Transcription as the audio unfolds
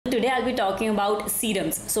today I'll be talking about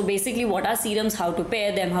serums. So basically what are serums, how to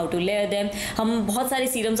pair them, how to layer them. हम बहुत सारे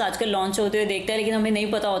serums आजकल launch होते हुए देखते हैं, लेकिन हमें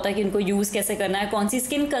नहीं पता होता कि इनको यूज़ कैसे करना है, कौन सी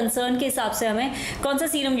स्किन कंसर्न के हिसाब से हमें कौन सा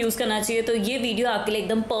सीरम यूज़ करना चाहिए. तो ये वीडियो आपके लिए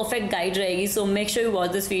एकदम परफेक्ट गाइड रहेगी. So make sure you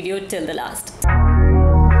watch this video till the last.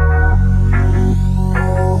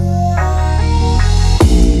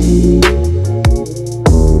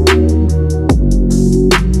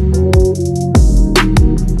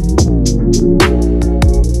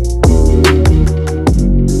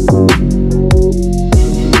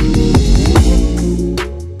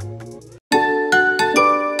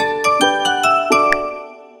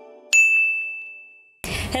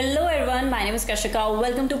 Hello everyone, my name is Kashika.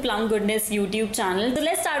 Welcome to Plum Goodness YouTube channel. So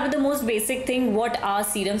let's start with the most basic thing. What are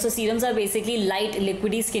serums? So serums are basically light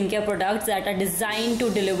liquidy skincare products that are designed to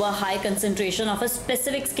deliver high concentration of a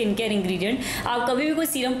specific skincare ingredient. आप कभी भी कोई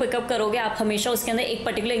serum pickup करोगे, आप हमेशा उसके अंदर एक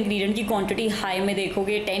पर्टिकुलर इंग्रेडिएंट की क्वांटिटी हाई में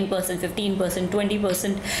देखोगे, 10%, 15%,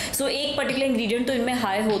 20%. सो एक पर्टिकुलर इंग्रेडिएंट तो इनमें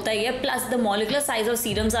हाई होता ही है. Plus the molecular size of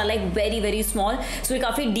serums are like very small. सो ये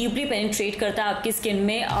काफ़ी डीपली पेनिट्रेट करता है आपकी स्किन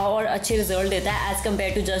में और अच्छे रिजल्ट देता है as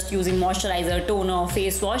compare to just using moisturiser, toner,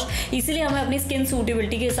 face wash. इसीलिए हमें अपनी स्किन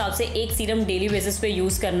सूटेबिलिटी के हिसाब से एक सीरम डेली बेसिस पे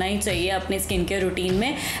यूज करना ही चाहिए अपने स्किन केयर रूटीन में.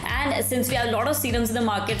 And since we have lot of serums in the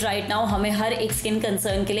market right now, हमें हर एक स्किन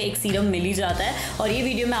कंसर्न के लिए एक सीरम मिल ही जाता है. और ये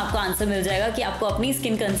वीडियो में आपको आंसर मिल जाएगा कि आपको अपनी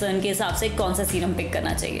स्किन कंसर्न के हिसाब से कौन सा सीरम पिक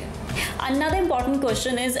करना चाहिए. Another important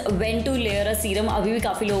question is when to layer a serum. अभी भी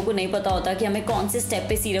काफ़ी लोगों को नहीं पता होता कि हमें कौन से स्टेप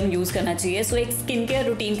पे सीरम यूज़ करना चाहिए. सो एक स्किन केयर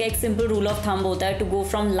रूटीन का एक सिंपल रूल ऑफ थंब होता है to go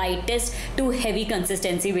from lightest to heavy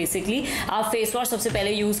consistency. Basically आप फेस वॉश सबसे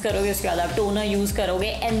पहले यूज़ करोगे, उसके बाद आप टोनर यूज़ करोगे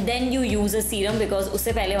and then you use a serum, because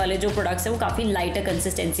उससे पहले वाले जो प्रोडक्ट्स हैं वो काफ़ी लाइटर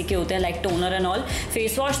कंसिस्टेंसी के होते हैं, like toner and all.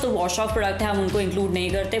 Face wash तो वॉश ऑफ प्रोडक्ट है, हम उनको इंक्लूड नहीं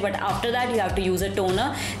करते, but after that you have to use a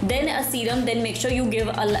toner then a serum. Then make sure you give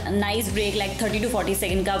a nice break, like 30 to 40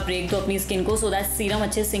 second का break दो अपनी skin को, सो दैट सीरम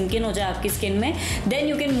अच्छे सिंक इन हो जाए आपकी स्किन में. Then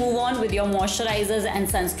you can move on with your moisturisers and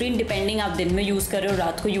sunscreen, depending आप दिन में यूज कर रहे हो,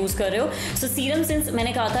 रात को यूज कर रहे हो. सो सीरम सिंस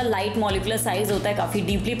मैंने कहा था लाइट मॉलिकुलर साइज होता है, काफी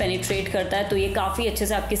डीपली पेनिट्रेट करता है, तो ये काफी अच्छे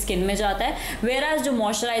से आपकी स्किन में जाता है. वेयर एज जो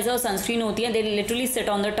मॉइस्चराइजर और सनस्क्रीन होती है, they literally sit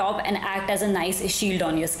on the top and act as a nice shield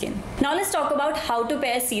on your skin. Now let's talk about how to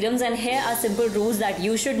pair serums and here are simple rules that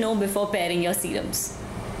you should know before pairing your serums.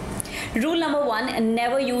 Rule number 1,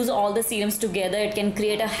 never use all the serums together. It can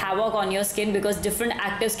create a havoc on your skin because different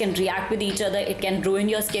actives can react with each other. It can ruin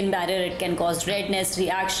your skin barrier. It can cause redness,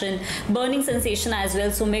 reaction, burning sensation as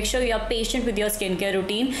well. So make sure you are patient with your skincare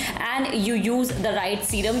routine and you use the right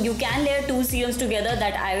serum. You can layer 2 serums together,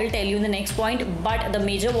 that I will tell you in the next point, but the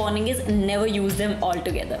major warning is never use them all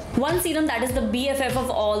together. One serum that is the BFF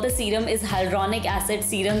of all the serum is hyaluronic acid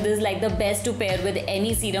serum. This is like the best to pair with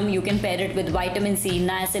any serum. You can pair it with vitamin C,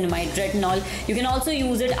 niacinamide, retinol. You can also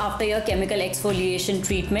use it after your chemical exfoliation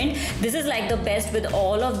treatment. This is like the best with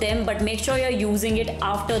all of them, but make sure you're using it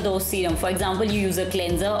after those serum. For example, you use a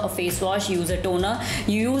cleanser, a face wash, you use a toner,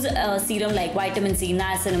 you use a serum like vitamin C,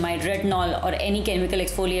 niacinamide, retinol or any chemical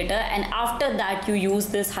exfoliator, and after that you use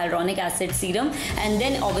this hyaluronic acid serum, and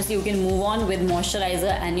then obviously you can move on with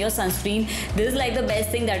moisturizer and your sunscreen. This is like the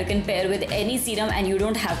best thing that you can pair with any serum and you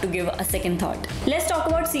don't have to give a second thought. Let's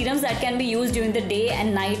talk about serums that can be used during the day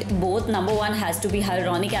and night both. Number 1 has to be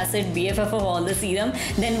hyaluronic acid, BFF of all the serum.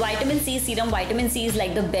 Then vitamin C serum. Vitamin C is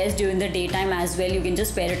like the best during the daytime as well. You can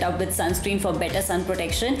just pair it up with sunscreen for better sun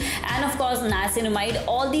protection. And of course niacinamide.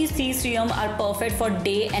 All these 3 serums are perfect for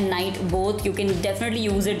day and night both. You can definitely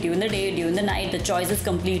use it during the day, during the night. The choice is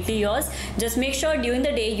completely yours. Just make sure during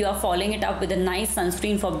the day you are following it up with a nice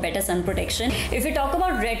sunscreen for better sun protection. If we talk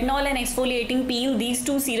about retinol and exfoliating peel, these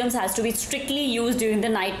 2 serums has to be strictly used during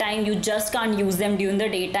the night time. You just can't use them during the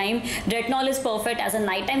daytime. Retinol is perfect as a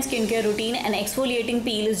nighttime skincare routine and exfoliating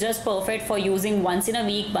peel is just perfect for using once in a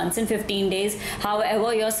week, once in 15 days.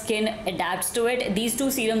 However your skin adapts to it. These 2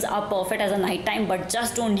 serums are perfect as a nighttime, but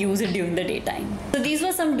just don't use it during the daytime. So these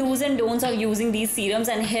were some do's and don'ts of using these serums,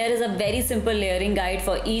 and here is a very simple layering guide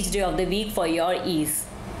for each day of the week for your ease.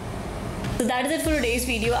 So that is it for today's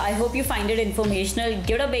video. I hope you find it informational.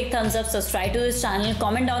 Give it a big thumbs up, subscribe to this channel,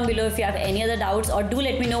 comment down below if you have any other doubts, or do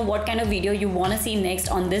let me know what kind of video you want to see next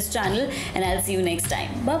on this channel, and I'll see you next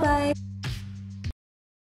time. Bye bye.